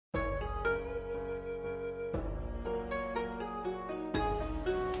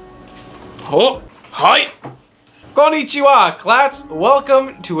Oh, hi! Konnichiwa, class!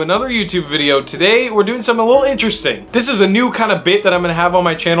 Welcome to another YouTube video. Today, we're doing something a little interesting. This is a new kind of bit that I'm gonna have on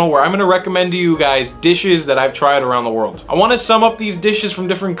my channel where I'm gonna recommend to you guys dishes that I've tried around the world. I wanna sum up these dishes from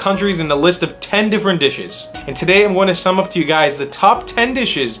different countries in a list of 10 different dishes. And today, I'm going to sum up to you guys the top 10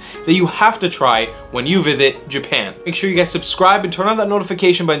 dishes that you have to try when you visit Japan. Make sure you guys subscribe and turn on that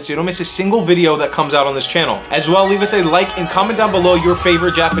notification button so you don't miss a single video that comes out on this channel. As well, leave us a like and comment down below your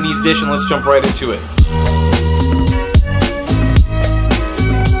favorite Japanese dish and let's jump right into it.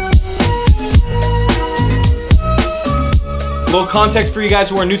 A little context for you guys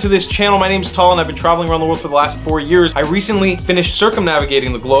who are new to this channel. My name's Tal and I've been traveling around the world for the last 4 years. I recently finished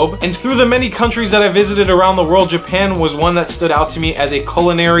circumnavigating the globe, and through the many countries that I visited around the world, Japan was one that stood out to me as a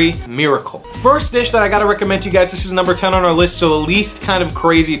culinary miracle. First dish that I gotta recommend to you guys, this is number 10 on our list, so the least kind of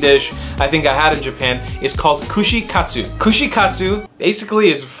crazy dish I think I had in Japan, is called kushikatsu. Kushikatsu basically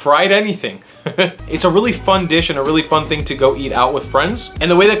is fried anything. It's a really fun dish and a really fun thing to go eat out with friends. And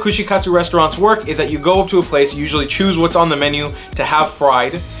the way that kushikatsu restaurants work is that you go up to a place, you usually choose what's on the menu to have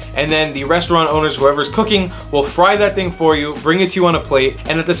fried, and then the restaurant owners, whoever's cooking, will fry that thing for you, bring it to you on a plate,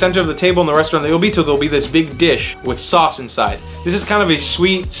 and at the center of the table in the restaurant that you'll be to, there'll be this big dish with sauce inside. This is kind of a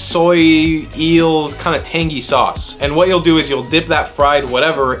sweet soy eel kind of tangy sauce. And what you'll do is you'll dip that fried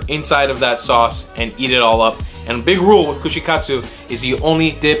whatever inside of that sauce and eat it all up. And a big rule with kushikatsu is you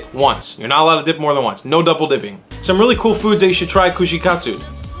only dip once. You're not allowed to dip more than once. No double dipping. Some really cool foods that you should try kushikatsu: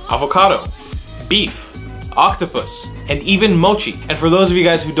 avocado, beef, octopus, and even mochi. And for those of you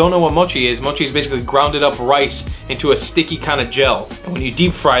guys who don't know what mochi is basically grounded up rice into a sticky kind of gel. And when you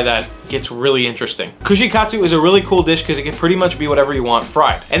deep fry that, it gets really interesting. Kushikatsu is a really cool dish because it can pretty much be whatever you want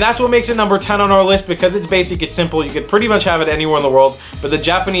fried. And that's what makes it number 10 on our list, because it's basic, it's simple, you could pretty much have it anywhere in the world, but the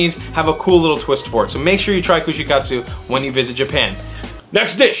Japanese have a cool little twist for it. So make sure you try kushikatsu when you visit Japan.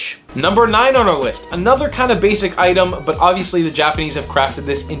 Next dish, number 9 on our list. Another kind of basic item, but obviously the Japanese have crafted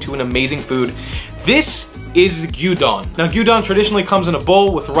this into an amazing food. This is gyudon. Now gyudon traditionally comes in a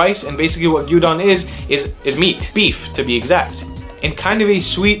bowl with rice, and basically what gyudon is meat, beef to be exact, in kind of a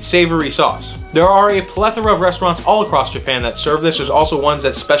sweet, savory sauce. There are a plethora of restaurants all across Japan that serve this. There's also ones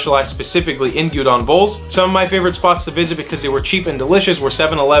that specialize specifically in gyudon bowls. Some of my favorite spots to visit because they were cheap and delicious were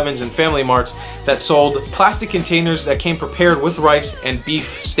 7-Elevens and Family Marts that sold plastic containers that came prepared with rice and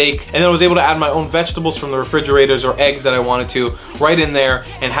beef steak, and then I was able to add my own vegetables from the refrigerators or eggs that I wanted to right in there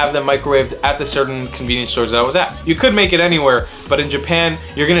and have them microwaved at the certain convenience stores that I was at. You could make it anywhere, but in Japan,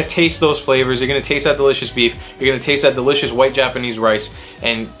 you're gonna taste those flavors, you're gonna taste that delicious beef, you're gonna taste that delicious white Japanese rice,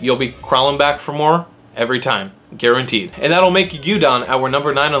 and you'll be crawling back for more every time, guaranteed. And that'll make gyudon our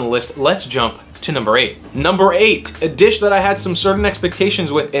number 9 on the list. Let's jump to number 8. Number 8, a dish that I had some certain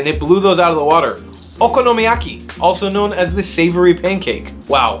expectations with and it blew those out of the water. Okonomiyaki, also known as the savory pancake.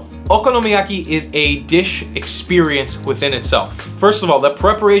 Wow. Okonomiyaki is a dish experience within itself. First of all, the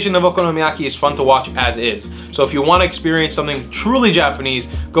preparation of okonomiyaki is fun to watch as is. So if you want to experience something truly Japanese,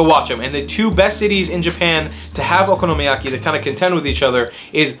 go watch them. And the two best cities in Japan to have okonomiyaki that kind of contend with each other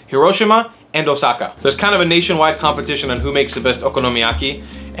is Hiroshima and Osaka. There's kind of a nationwide competition on who makes the best okonomiyaki,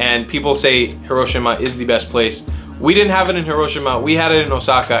 and people say Hiroshima is the best place. We didn't have it in Hiroshima, we had it in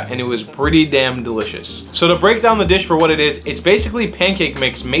Osaka, and it was pretty damn delicious. So to break down the dish for what it is, it's basically pancake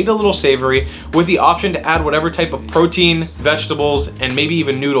mix made a little savory with the option to add whatever type of protein, vegetables, and maybe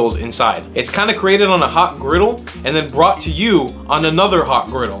even noodles inside. It's kind of created on a hot griddle and then brought to you on another hot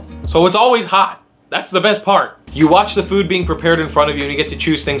griddle. So it's always hot. That's the best part. You watch the food being prepared in front of you and you get to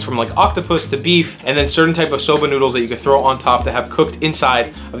choose things from like octopus to beef, and then certain type of soba noodles that you can throw on top to have cooked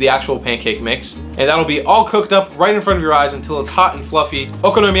inside of the actual pancake mix. And that'll be all cooked up right in front of your eyes until it's hot and fluffy.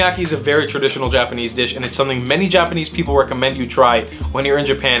 Okonomiyaki is a very traditional Japanese dish, and it's something many Japanese people recommend you try when you're in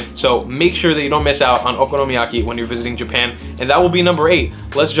Japan. So make sure that you don't miss out on okonomiyaki when you're visiting Japan. And that will be number 8.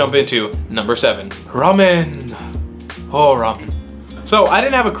 Let's jump into number 7. Ramen. Oh, ramen. So I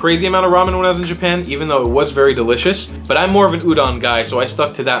didn't have a crazy amount of ramen when I was in Japan, even though it was very delicious, but I'm more of an udon guy, so I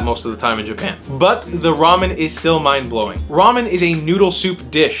stuck to that most of the time in Japan. But the ramen is still mind-blowing. Ramen is a noodle soup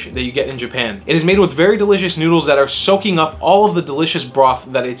dish that you get in Japan. It is made with very delicious noodles that are soaking up all of the delicious broth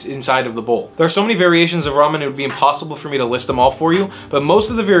that it's inside of the bowl. There are so many variations of ramen, it would be impossible for me to list them all for you, but most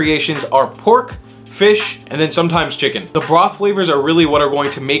of the variations are pork, fish, and then sometimes chicken. The broth flavors are really what are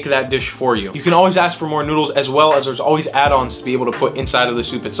going to make that dish for you. You can always ask for more noodles, as well as there's always add-ons to be able to put inside of the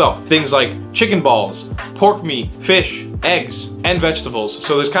soup itself. Things like chicken balls, pork meat, fish, eggs, and vegetables.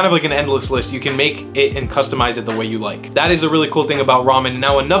 So there's kind of like an endless list. You can make it and customize it the way you like. That is a really cool thing about ramen.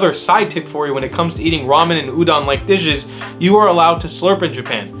 Now another side tip for you when it comes to eating ramen and udon-like dishes, you are allowed to slurp in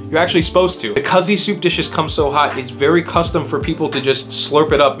Japan. You're actually supposed to. Because these soup dishes come so hot, it's very custom for people to just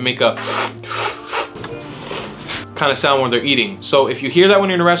slurp it up and make a kind of sound when they're eating. So if you hear that when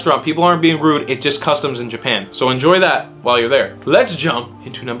you're in a restaurant, people aren't being rude, it's just customs in Japan. So enjoy that while you're there. Let's jump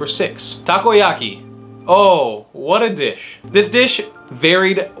into number 6. Takoyaki. Oh, what a dish. This dish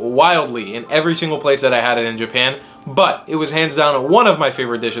varied wildly in every single place that I had it in Japan, but it was hands down one of my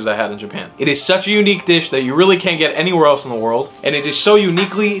favorite dishes I had in Japan. It is such a unique dish that you really can't get anywhere else in the world, and it is so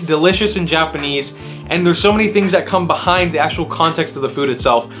uniquely delicious in Japanese, and there's so many things that come behind the actual context of the food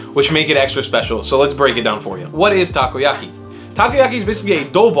itself which make it extra special. So let's break it down for you. What is takoyaki? Takoyaki is basically a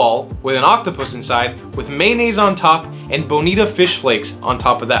dough ball with an octopus inside, with mayonnaise on top and bonita fish flakes on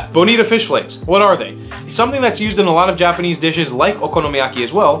top of that. Bonita fish flakes, what are they? It's something that's used in a lot of Japanese dishes like okonomiyaki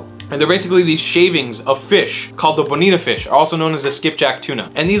as well, and they're basically these shavings of fish called the bonita fish, also known as the skipjack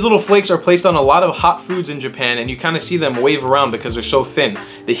tuna. And these little flakes are placed on a lot of hot foods in Japan, and you kind of see them wave around because they're so thin.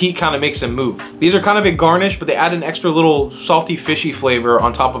 The heat kind of makes them move. These are kind of a garnish, but they add an extra little salty fishy flavor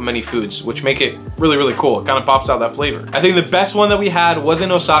on top of many foods, which make it really, really cool. It kind of pops out that flavor. I think the best one that we had was in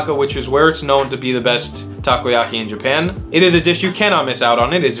Osaka, which is where it's known to be the best takoyaki in Japan. It is a dish you cannot miss out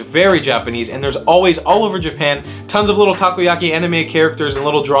on. It is very Japanese, and there's always, all over Japan, tons of little takoyaki anime characters and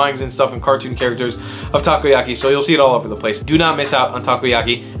little drawings and stuff and cartoon characters of takoyaki, so you'll see it all over the place. Do not miss out on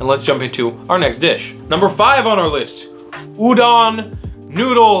takoyaki, and let's jump into our next dish. Number 5 on our list, udon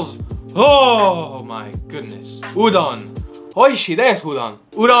noodles. Oh my goodness. Udon. Oishi desu udon.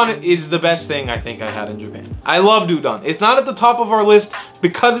 Udon is the best thing I think I had in Japan. I loved udon. It's not at the top of our list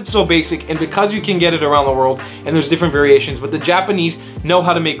because it's so basic and because you can get it around the world and there's different variations, but the Japanese know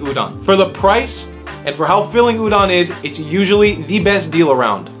how to make udon. For the price and for how filling udon is, it's usually the best deal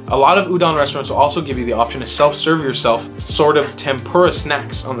around. A lot of udon restaurants will also give you the option to self-serve yourself sort of tempura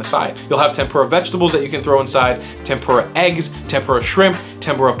snacks on the side. You'll have tempura vegetables that you can throw inside, tempura eggs, tempura shrimp,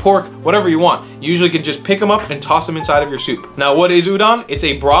 tempura pork, whatever you want. You usually can just pick them up and toss them inside of your soup. Now, what is udon? It's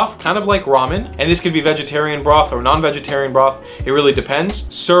a broth, kind of like ramen, and this could be vegetarian broth or non-vegetarian broth. It really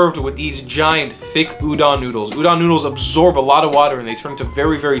depends. Served with these giant, thick udon noodles. Udon noodles absorb a lot of water and they turn into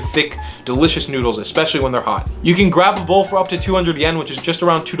very, very thick, delicious noodles, especially when they're hot. You can grab a bowl for up to 200 yen, which is just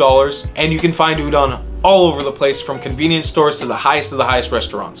around $2, and you can find udon all over the place, from convenience stores to the highest of the highest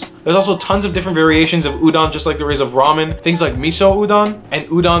restaurants. There's also tons of different variations of udon, just like there is of ramen. Things like miso udon and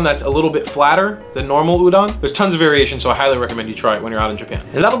udon that's a little bit flatter than normal udon. There's tons of variations, so I highly recommend you try it when you're out in Japan.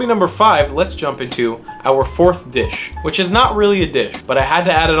 And that'll be number 5. Let's jump into our 4th dish, which is not really a dish, but I had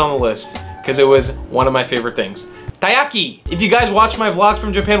to add it on the list because it was one of my favorite things. Taiyaki! If you guys watch my vlogs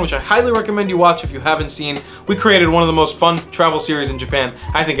from Japan, which I highly recommend you watch if you haven't seen, we created one of the most fun travel series in Japan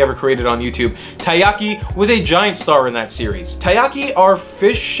I think ever created on YouTube. Taiyaki was a giant star in that series. Taiyaki are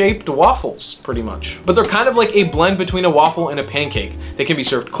fish-shaped waffles, pretty much. But they're kind of like a blend between a waffle and a pancake. They can be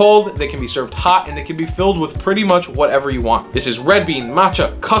served cold, they can be served hot, and they can be filled with pretty much whatever you want. This is red bean,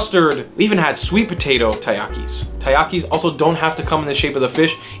 matcha, custard. We even had sweet potato taiyakis. Taiyakis also don't have to come in the shape of the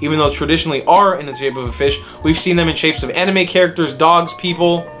fish, even though traditionally are in the shape of a fish. We've seen them in shapes of anime characters, dogs,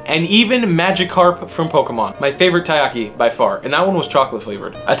 people, and even Magikarp from Pokemon. My favorite taiyaki by far, and that one was chocolate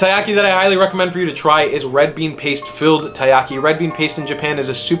flavored. A taiyaki that I highly recommend for you to try is red bean paste filled taiyaki. Red bean paste in Japan is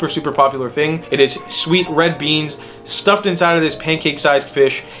a super, super popular thing. It is sweet red beans stuffed inside of this pancake-sized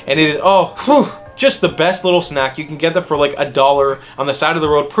fish, and it is, oh, whew, just the best little snack. You can get that for like $1 on the side of the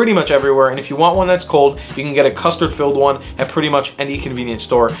road pretty much everywhere, and if you want one that's cold, you can get a custard-filled one at pretty much any convenience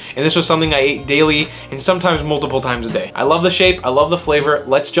store. And this was something I ate daily and sometimes multiple times a day. I love the shape, I love the flavor.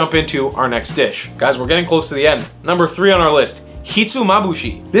 Let's jump into our next dish. Guys, we're getting close to the end. Number 3 on our list,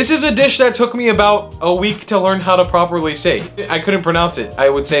 hitsumabushi. This is a dish that took me about a week to learn how to properly say. I couldn't pronounce it. I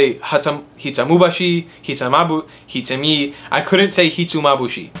would say hitsamubashi, hitsamabu, hitsami. I couldn't say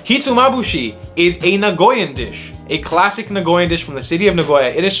hitsumabushi. Hitsumabushi is a Nagoyan dish, a classic Nagoyan dish from the city of Nagoya.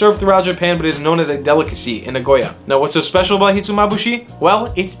 It is served throughout Japan, but it is known as a delicacy in Nagoya. Now, what's so special about hitsumabushi?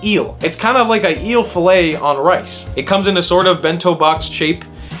 Well, it's eel. It's kind of like an eel fillet on rice. It comes in a sort of bento box shape,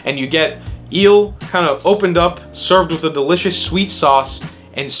 and you get eel kind of opened up, served with a delicious sweet sauce,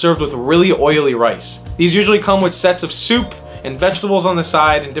 and served with really oily rice. These usually come with sets of soup and vegetables on the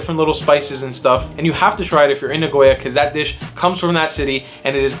side and different little spices and stuff. And you have to try it if you're in Nagoya because that dish comes from that city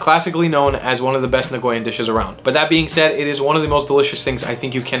and it is classically known as one of the best Nagoyan dishes around. But that being said, it is one of the most delicious things I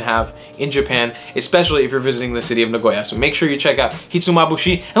think you can have in Japan, especially if you're visiting the city of Nagoya. So make sure you check out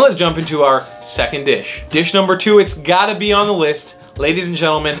Hitsumabushi, and let's jump into our second dish. Dish number 2, it's gotta be on the list. Ladies and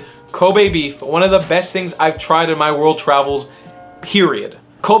gentlemen, Kobe beef, one of the best things I've tried in my world travels, period.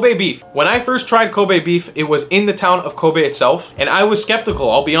 Kobe beef. When I first tried Kobe beef, it was in the town of Kobe itself, and I was skeptical,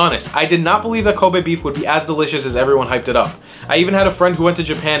 I'll be honest. I did not believe that Kobe beef would be as delicious as everyone hyped it up. I even had a friend who went to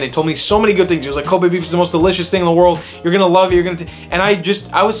Japan and told me so many good things. He was like, Kobe beef is the most delicious thing in the world. You're gonna love it, and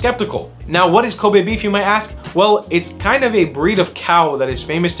I was skeptical. Now, what is Kobe beef, you might ask? Well, it's kind of a breed of cow that is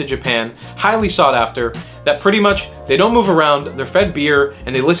famous to Japan, highly sought after, that pretty much, they don't move around, they're fed beer,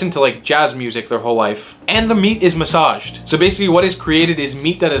 and they listen to like jazz music their whole life. And the meat is massaged. So basically what is created is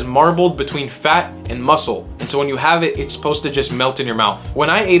meat that is marbled between fat and muscle. And so when you have it, it's supposed to just melt in your mouth.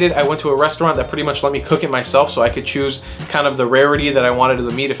 When I ate it, I went to a restaurant that pretty much let me cook it myself, so I could choose kind of the rarity that I wanted of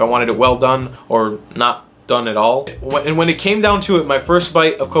the meat, if I wanted it well done or not done at all. And when it came down to it, my first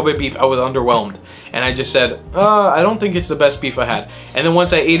bite of Kobe beef, I was underwhelmed. And I just said, I don't think it's the best beef I had. And then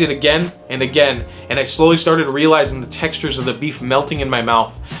once I ate it again and again, and I slowly started realizing the textures of the beef melting in my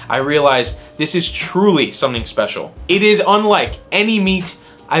mouth, I realized this is truly something special. It is unlike any meat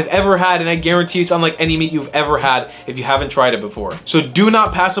I've ever had, and I guarantee it's unlike any meat you've ever had if you haven't tried it before. So do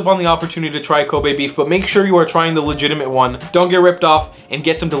not pass up on the opportunity to try Kobe beef, but make sure you are trying the legitimate one. Don't get ripped off, and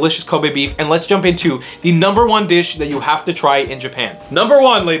get some delicious Kobe beef. And let's jump into the number 1 dish that you have to try in Japan. Number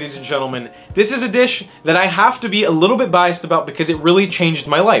 1, ladies and gentlemen, this is a dish that I have to be a little bit biased about because it really changed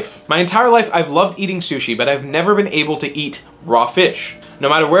my life. My entire life I've loved eating sushi, but I've never been able to eat raw fish. No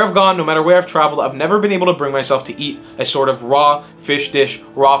matter where I've gone, no matter where I've traveled, I've never been able to bring myself to eat a sort of raw fish dish,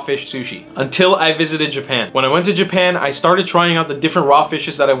 raw fish sushi, until I visited Japan. When I went to Japan, I started trying out the different raw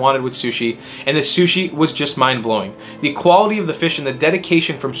fishes that I wanted with sushi, and the sushi was just mind-blowing. The quality of the fish and the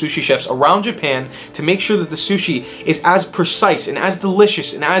dedication from sushi chefs around Japan to make sure that the sushi is as precise and as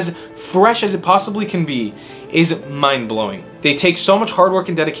delicious and as fresh as it possibly can be is mind-blowing. They take so much hard work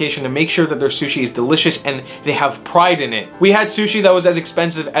and dedication to make sure that their sushi is delicious, and they have pride in it. We had sushi that was as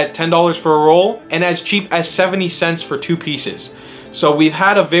expensive as $10 for a roll and as cheap as 70 cents for 2 pieces. So we've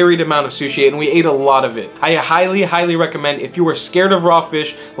had a varied amount of sushi, and we ate a lot of it. I highly, highly recommend, if you were scared of raw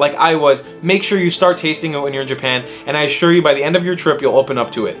fish like I was, make sure you start tasting it when you're in Japan, and I assure you by the end of your trip, you'll open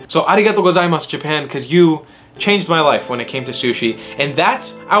up to it. So arigato gozaimasu, Japan, because you changed my life when it came to sushi. And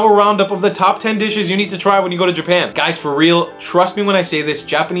that's our roundup of the top 10 dishes you need to try when you go to Japan. Guys, for real, trust me when I say this,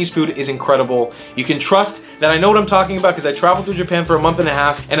 Japanese food is incredible. You can trust that I know what I'm talking about because I traveled through Japan for a month and a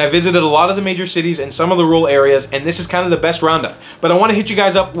half, and I visited a lot of the major cities and some of the rural areas, and this is kind of the best roundup. But I want to hit you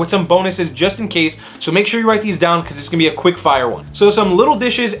guys up with some bonuses just in case, so make sure you write these down because it's going to be a quick fire one. So some little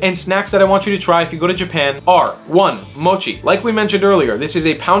dishes and snacks that I want you to try if you go to Japan are 1. Mochi. Like we mentioned earlier, this is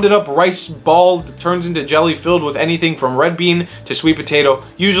a pounded up rice ball that turns into jelly filled with anything from red bean to sweet potato,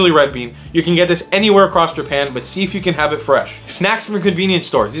 usually red bean. You can get this anywhere across Japan, but see if you can have it fresh. Snacks from convenience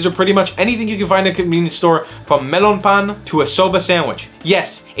stores. These are pretty much anything you can find in a convenience store, from melon pan to a soba sandwich.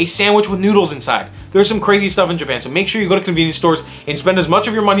 Yes, a sandwich with noodles inside. There's some crazy stuff in Japan, so make sure you go to convenience stores and spend as much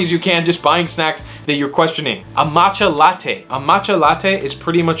of your money as you can just buying snacks that you're questioning. A matcha latte. A matcha latte is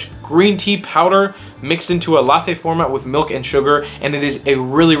pretty much green tea powder mixed into a latte format with milk and sugar, and it is a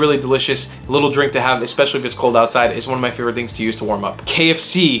really, really delicious little drink to have, especially if it's cold outside. It's one of my favorite things to use to warm up.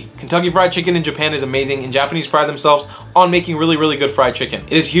 KFC. Kentucky Fried Chicken in Japan is amazing, and Japanese pride themselves on making really, really good fried chicken.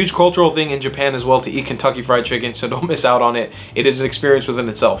 It is a huge cultural thing in Japan as well to eat Kentucky Fried Chicken, so don't miss out on it. It is an experience within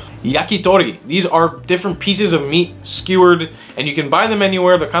itself. Yakitori. These are different pieces of meat skewered, and you can buy them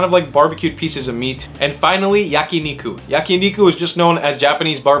anywhere. They're kind of like barbecued pieces of meat. And finally, yakiniku. Yakiniku is just known as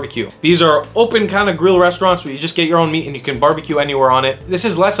Japanese barbecue. These are open kind of grill restaurants where you just get your own meat and you can barbecue anywhere on it. This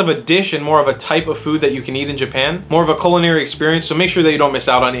is less of a dish and more of a type of food that you can eat in Japan. More of a culinary experience, so make sure that you don't miss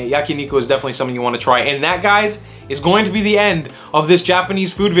out on it. Yakiniku is definitely something you want to try. And that, guys, is going to be the end of this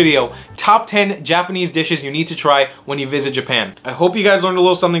Japanese food video. Top 10 Japanese dishes you need to try when you visit Japan. I hope you guys learned a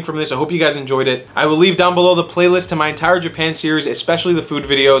little something from this. I hope you guys enjoyed it. I will leave down below the playlist to my entire Japan series, especially the food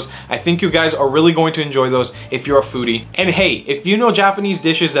videos. I think you guys are really going to enjoy those if you're a foodie. And hey, if you know Japanese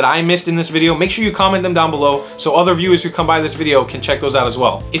dishes that I missed in this video, make sure you comment them down below so other viewers who come by this video can check those out as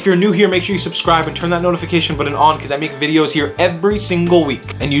well. If you're new here, make sure you subscribe and turn that notification button on because I make videos here every single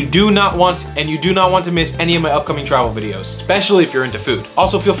week. And you do not want to miss any of my upcoming travel videos, especially if you're into food.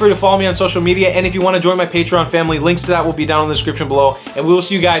 Also, feel free to follow me on social media, and if you want to join my Patreon family, links to that will be down in the description below. And we will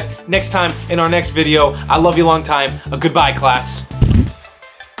see you guys next time in our next video. I love you long time. A goodbye, class.